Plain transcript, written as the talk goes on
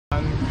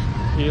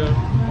here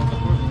on the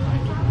first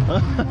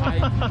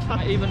time.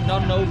 I even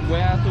don't know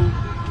where to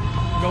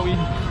go in.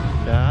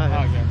 Yeah.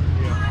 Oh, yeah.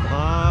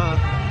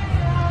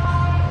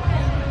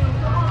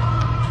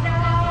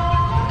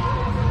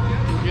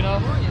 You know,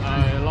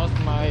 I lost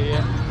my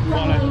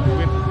wallet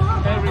with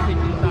everything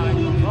inside.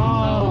 So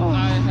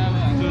I have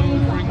to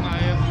bring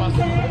my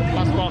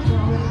passport.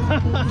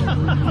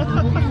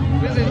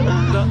 This is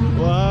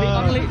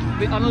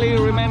the only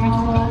remaining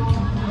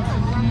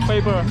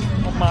paper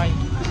of mine.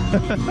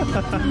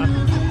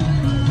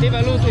 If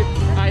I lose it,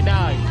 I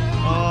die.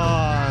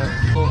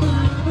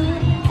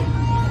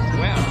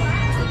 Where?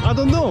 I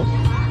don't know.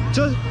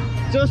 Just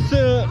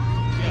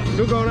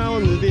look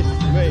around this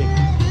way.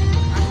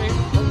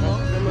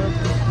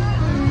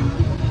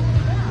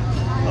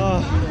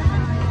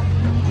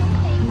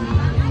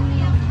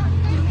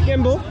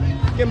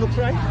 Gamble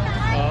try?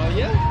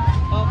 Yeah.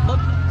 But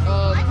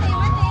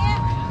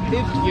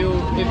if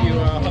you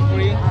are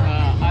hungry,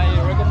 I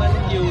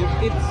recommend you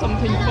eat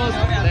something first,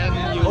 then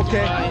you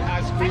try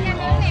ice cream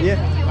or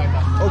something like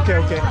that.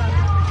 Okay.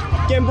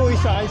 Gamble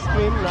is ice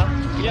cream, nah?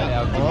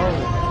 Yeah. Okay.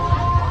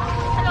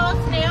 Hello,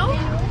 snail.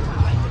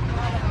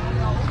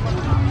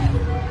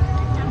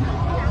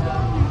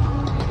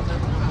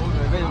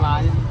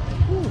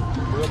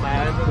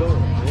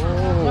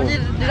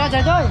 Đi ra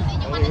trời chơi.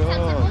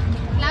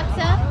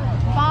 Lobster,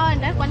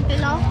 401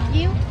 kilo.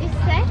 You is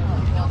set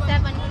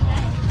 7.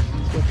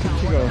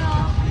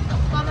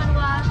 Common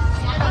was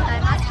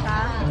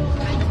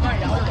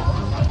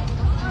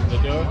The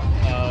girl,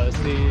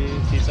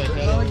 she said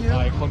hello,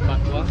 I con mặt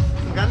quá.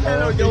 Gắn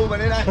hello you vào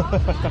đây này.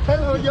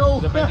 Hello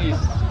you. Japanese.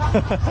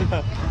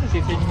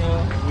 She think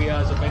we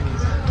are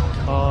Japanese.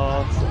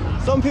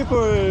 Some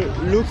people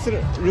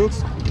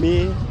looks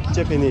me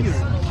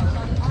Japanese.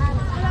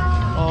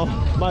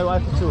 My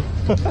wife too.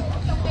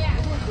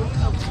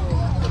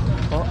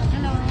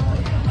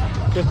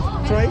 Just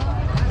try.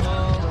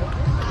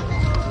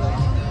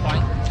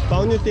 Fine.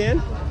 Bao nhiêu tiền?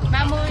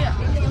 30 ạ.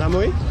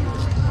 30?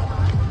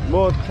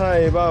 1, 2,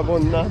 3, 4,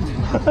 5.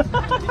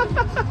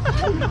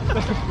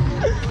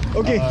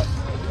 Okay.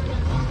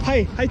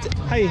 Hi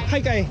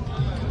guy.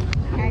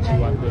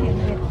 You want to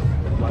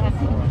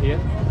here?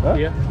 Huh?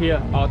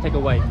 Here, or take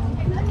away.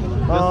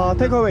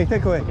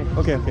 Take away.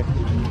 Okay.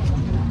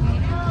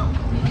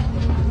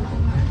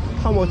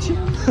 How much?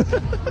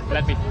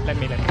 Let me.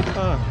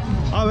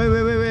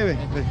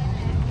 Wait.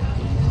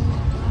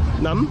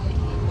 Nắm?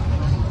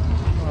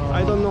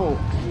 I don't know.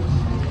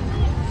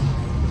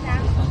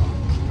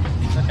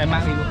 Em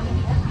mang đi luôn.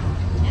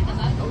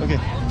 Okay.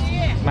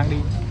 Mang đi.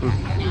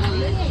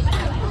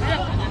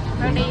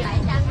 Mang đi.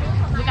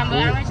 Đi cầm đồ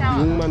ăn hay sao?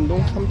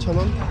 6만동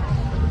 3,000원?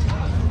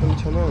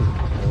 3,000원.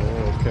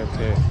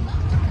 오케이.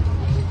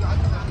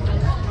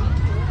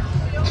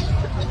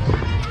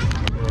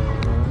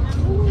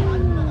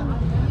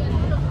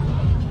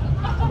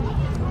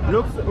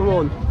 Looks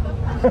on.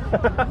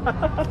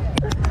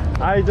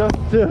 I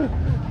just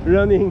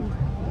learning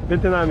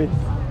Vietnamese.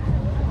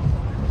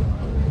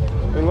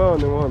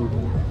 응원.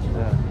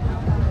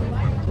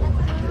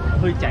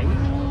 Hơi chảy.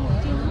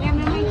 Em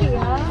nói mấy chị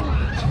hả?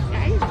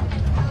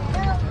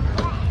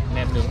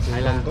 Nem nướng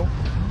Thái Lan.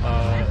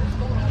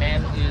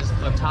 Nem is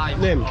a type.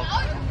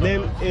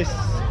 Name is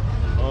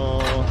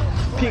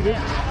pig.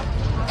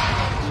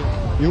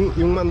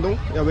 6만동?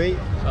 Yeah, wait.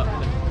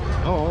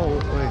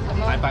 Wait.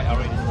 I buy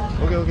already.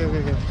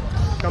 Okay.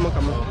 Come on.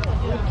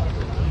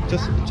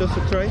 Just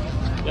try.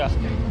 Yeah.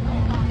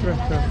 Try.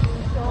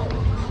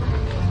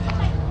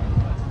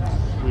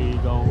 We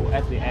go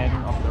at the end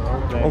of the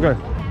road. Then. Okay.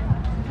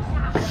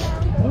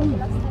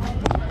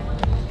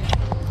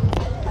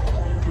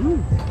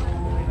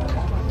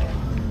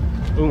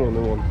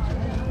 응원.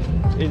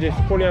 It is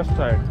Korean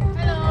style.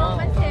 Hello,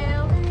 bánh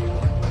xèo.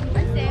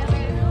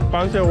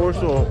 Panseo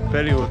also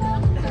very good.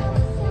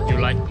 You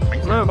like?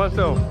 No,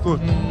 panseo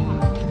good.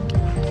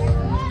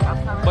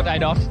 But I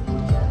don't.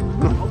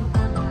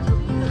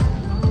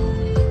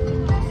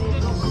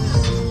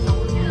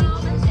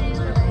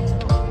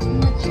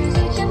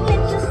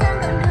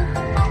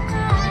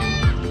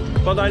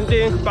 But I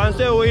think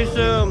panseo is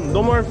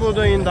normal food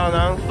in Da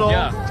Nang. So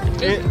Yeah.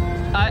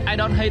 I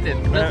don't hate it.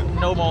 But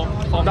no more.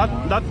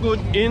 That good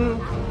in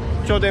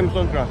Chodem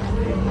Sontra.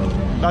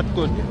 That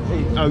good.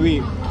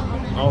 We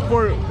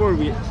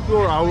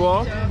 4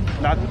 hour.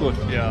 That good.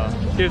 Yeah.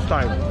 This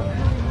time.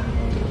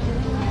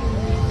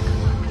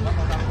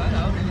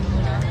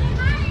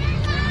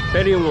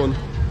 Very good.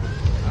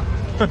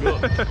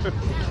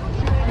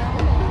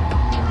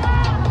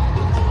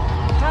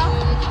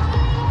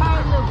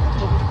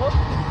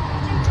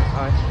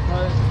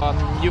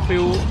 You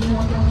feel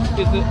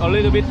it's a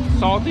little bit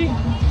salty.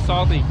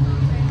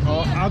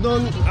 I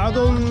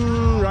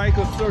don't like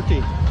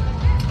salty.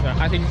 Yeah,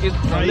 I think it's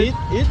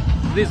Eat?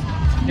 this.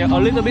 Yeah, a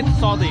little bit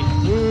salty.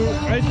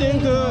 I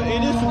think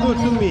it is good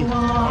to me.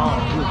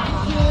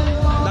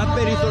 Not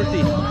very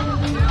salty.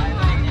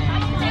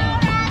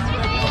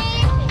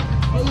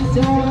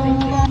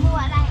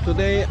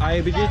 Today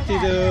I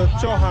visited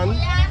Chohan.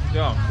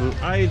 Yeah.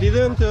 I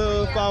didn't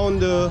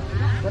found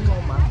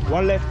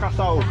wallet cá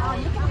sấu.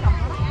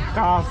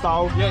 Cá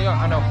sấu.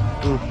 Yeah, I know.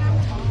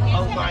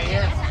 Oh my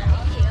yes.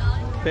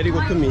 Very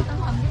good to me.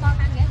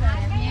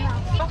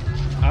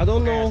 I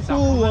don't know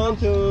who want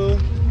to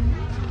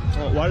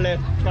wallet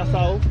cá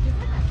sấu.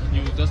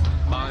 You just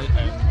buy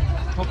and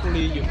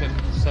hopefully you can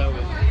sell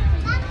it.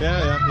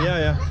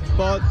 Yeah.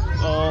 But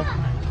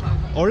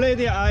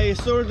already I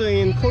sold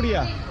in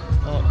Korea.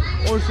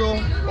 Also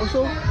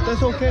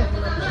that's okay.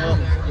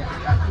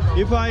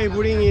 If I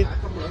bring it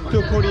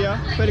to Korea,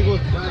 very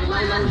good.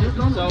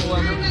 So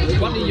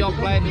what is your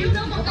plan?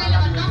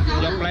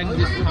 Your plan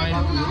this time?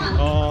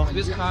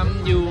 This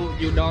time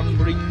you don't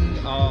bring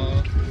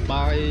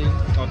buy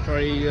or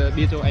trade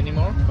beetle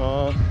anymore?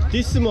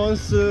 This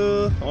month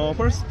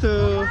first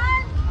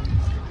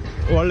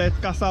wallet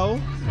cá sấu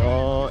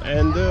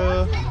and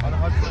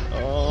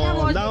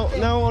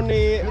now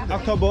only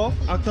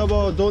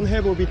October don't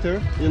have a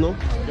bitter, you know.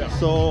 Yeah.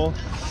 So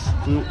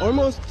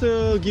almost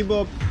give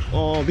up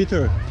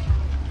bitter,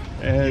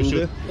 and You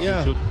should.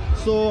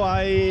 so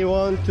I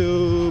want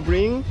to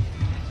bring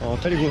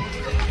very good.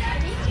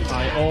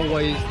 I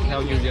always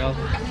tell you just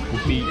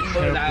be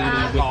careful with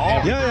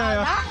everything.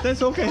 Yeah,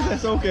 that's okay.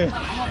 It's okay.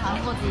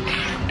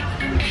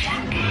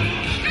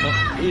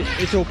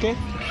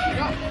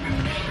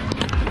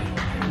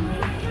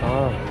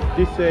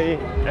 This way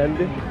and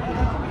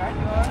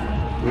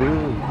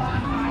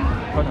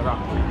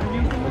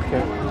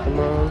okay,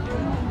 잠깐만.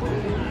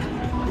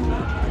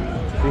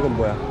 이건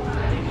뭐야?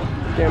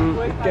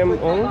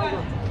 겜옹.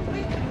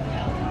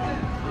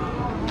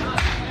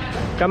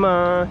 Cảm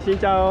ơn, xin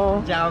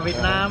chào. Chào Việt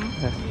Nam.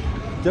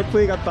 Rất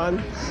vui gặp bạn.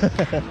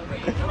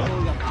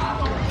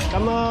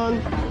 Cảm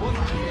ơn.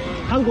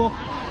 한국.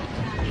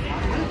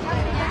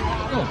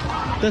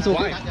 That's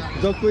okay.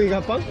 Rất vui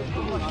gặp bạn.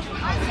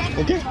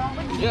 Okay?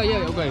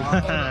 Yeah, okay.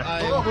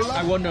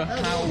 I wonder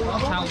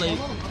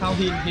how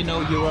he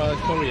know you are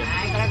Korean.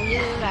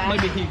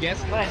 Maybe he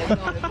guessed.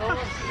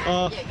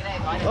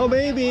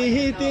 Maybe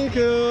he think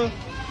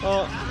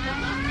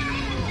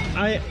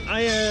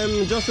I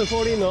am just a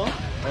foreigner.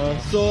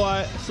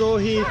 So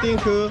he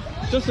think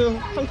just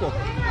한국.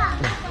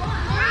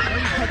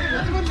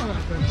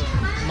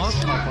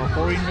 Most of our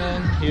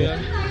foreigners here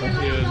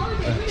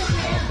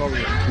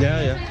Korean.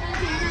 Yeah.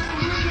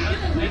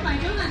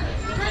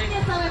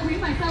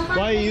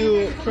 Why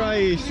you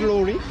try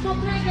slowly?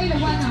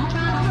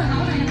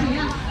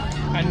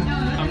 And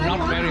I'm not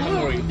very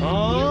hungry.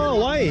 Oh,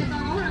 why?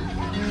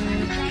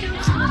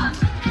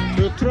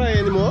 You try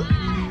anymore?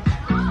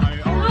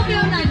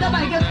 Video này cho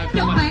bài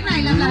chụp bản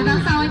này làm lại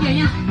lần sau anh chị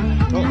nha.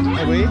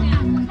 왜?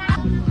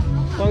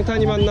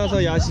 광탄이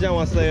만나서 야시장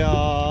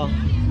왔어요.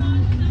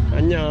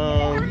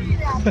 안녕.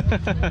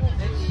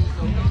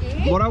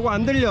 뭐라고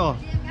안 들려?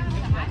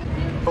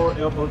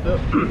 Airport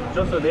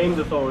just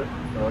named Seoul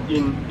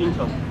in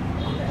Incheon.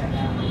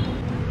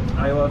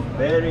 I was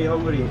very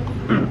hungry,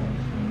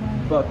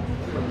 but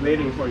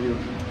waiting for you.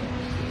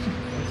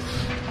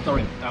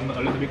 Sorry, I'm a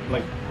little bit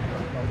late.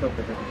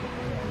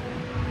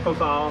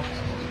 감사.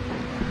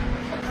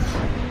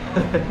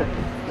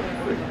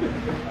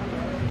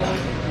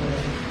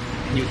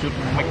 You should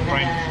make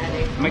friends.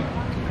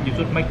 You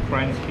should make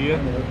friends here.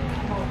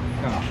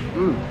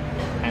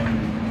 And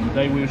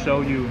they will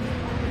show you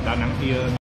Da Nang here.